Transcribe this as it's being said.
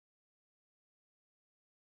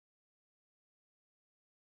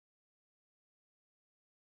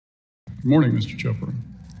Good morning, Mr. Chopra.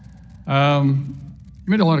 You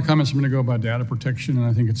made a lot of comments a minute ago about data protection, and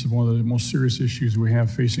I think it's one of the most serious issues we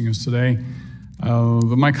have facing us today.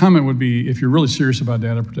 But my comment would be, if you're really serious about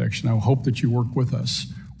data protection, I hope that you work with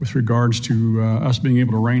us with regards to us being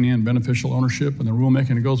able to rein in beneficial ownership and the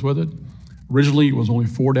rulemaking that goes with it. Originally, it was only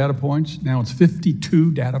 4 data points. Now it's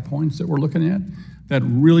 52 data points that we're looking at. That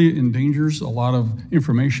really endangers a lot of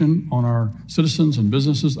information on our citizens and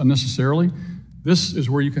businesses unnecessarily. This is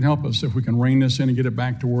where you can help us if we can rein this in and get it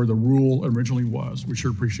back to where the rule originally was. We sure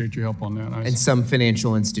appreciate your help on that. And some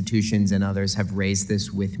financial institutions and others have raised this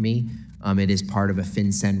with me. It is part of a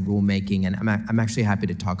FinCEN rulemaking, and I'm actually happy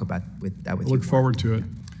to talk about that with you. Look forward to it.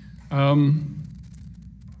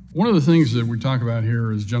 One of the things that we talk about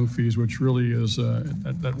here is junk fees, which really is,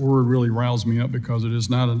 that word really riles me up because it is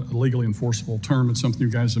not a legally enforceable term. It's something you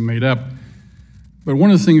guys have made up. But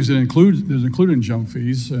one of the things that is included in junk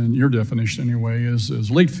fees, and your definition anyway,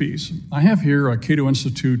 is late fees. I have here a Cato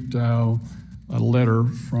Institute a letter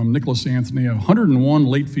from Nicholas Anthony, 101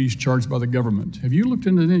 late fees charged by the government. Have you looked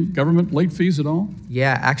into any government late fees at all?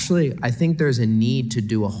 Yeah, actually, I think there's a need to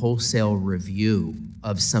do a wholesale review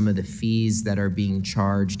of some of the fees that are being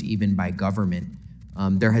charged even by government.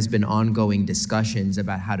 There has been ongoing discussions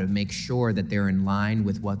about how to make sure that they're in line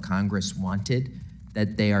with what Congress wanted,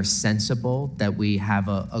 that they are sensible, that we have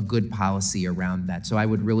a good policy around that. So I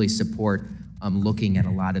would really support looking at a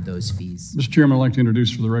lot of those fees. Mr. Chairman, I'd like to introduce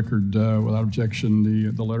for the record, without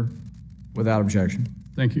objection, the letter. Without objection.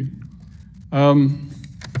 Thank you.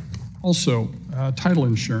 Also, title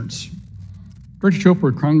insurance. Director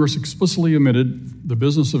Chopra, Congress explicitly omitted the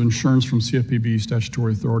business of insurance from CFPB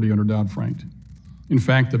statutory authority under Dodd-Frank. In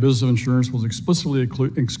fact, the business of insurance was explicitly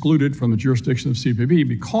excluded from the jurisdiction of CFPB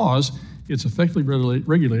because it's effectively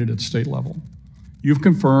regulated at the state level. You've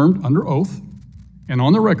confirmed under oath and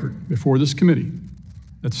on the record before this committee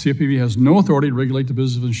that the CFPB has no authority to regulate the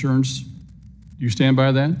business of insurance. Do you stand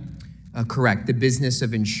by that? Correct. The business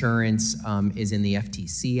of insurance is in the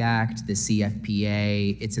FTC Act, the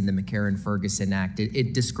CFPA, it's in the McCarran-Ferguson Act.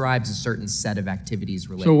 It describes a certain set of activities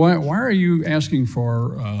related. So why are you asking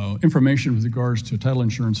for information with regards to title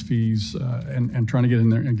insurance fees and trying to get in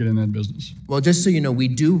there and get in that business? Well, just so you know, we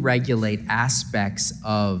do regulate aspects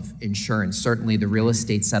of insurance. Certainly the Real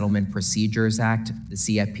Estate Settlement Procedures Act, the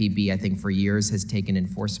CFPB, I think for years has taken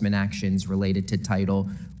enforcement actions related to title.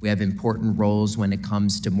 We have important roles when it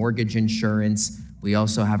comes to mortgage insurance. We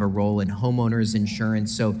also have a role in homeowners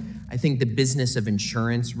insurance. So I think the business of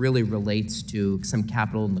insurance really relates to some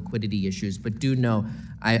capital and liquidity issues, but do know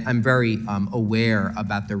I'm very aware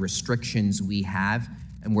about the restrictions we have,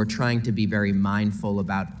 and we're trying to be very mindful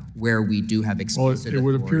about where we do have explicit Well, it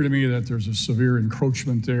would authority. appear to me that there's a severe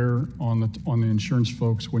encroachment there on the insurance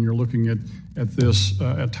folks when you're looking at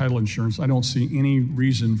title insurance. I don't see any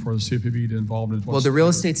reason for the CFPB to be involved in. Well, the Real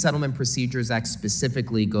Estate Settlement Procedures Act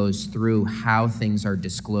specifically goes through how things are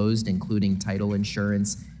disclosed, including title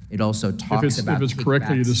insurance. It also talks about if it's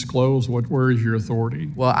correctly disclosed, where is your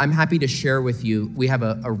authority? Well, I'm happy to share with you. We have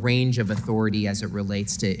a range of authority as it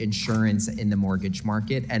relates to insurance in the mortgage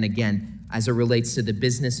market. And again, as it relates to the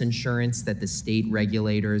business insurance that the state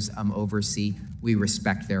regulators oversee, we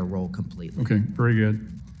respect their role completely. Okay, very good.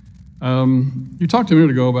 You talked a minute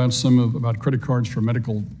ago about credit cards for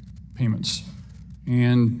medical payments.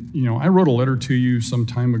 And, you know, I wrote a letter to you some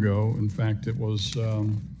time ago. In fact, it was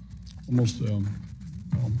almost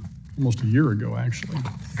a year ago, actually,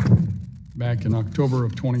 back in October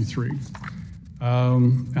of 23.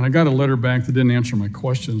 And I got a letter back that didn't answer my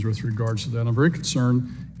questions with regards to that. I'm very concerned.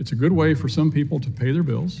 It's a good way for some people to pay their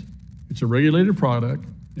bills. It's a regulated product,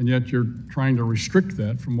 and yet you're trying to restrict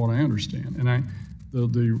that from what I understand. And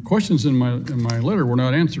the questions in my letter were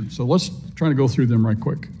not answered, so let's try to go through them right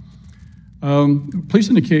quick. Please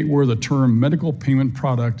indicate where the term medical payment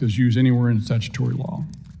product is used anywhere in statutory law.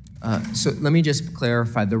 So let me just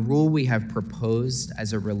clarify. The rule we have proposed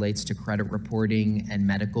as it relates to credit reporting and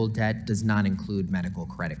medical debt does not include medical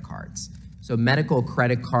credit cards. So medical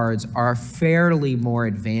credit cards are a fairly more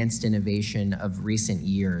advanced innovation of recent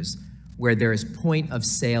years where there is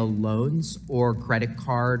point-of-sale loans or credit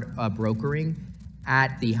card brokering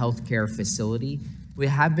at the healthcare facility. We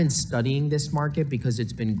have been studying this market because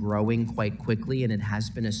it's been growing quite quickly and it has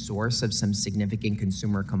been a source of some significant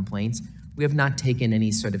consumer complaints. We have not taken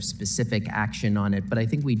any sort of specific action on it, but I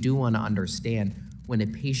think we do want to understand when a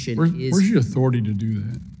patient Where's your authority to do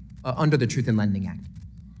that? Under the Truth in Lending Act.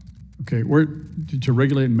 Okay, to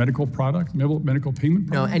regulate medical product, medical payment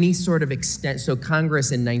product? No, any sort of extent. So Congress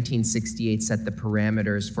in 1968 set the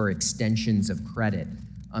parameters for extensions of credit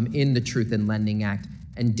in the Truth in Lending Act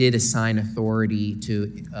and did assign authority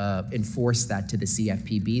to enforce that to the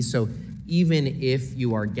CFPB. So even if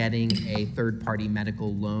you are getting a third-party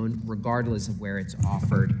medical loan, regardless of where it's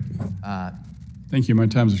offered. Thank you. My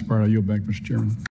time has expired. I yield back, Mr. Chairman.